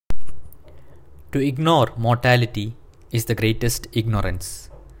To ignore mortality is the greatest ignorance.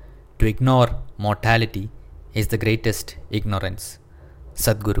 To ignore mortality is the greatest ignorance.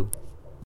 Sadhguru.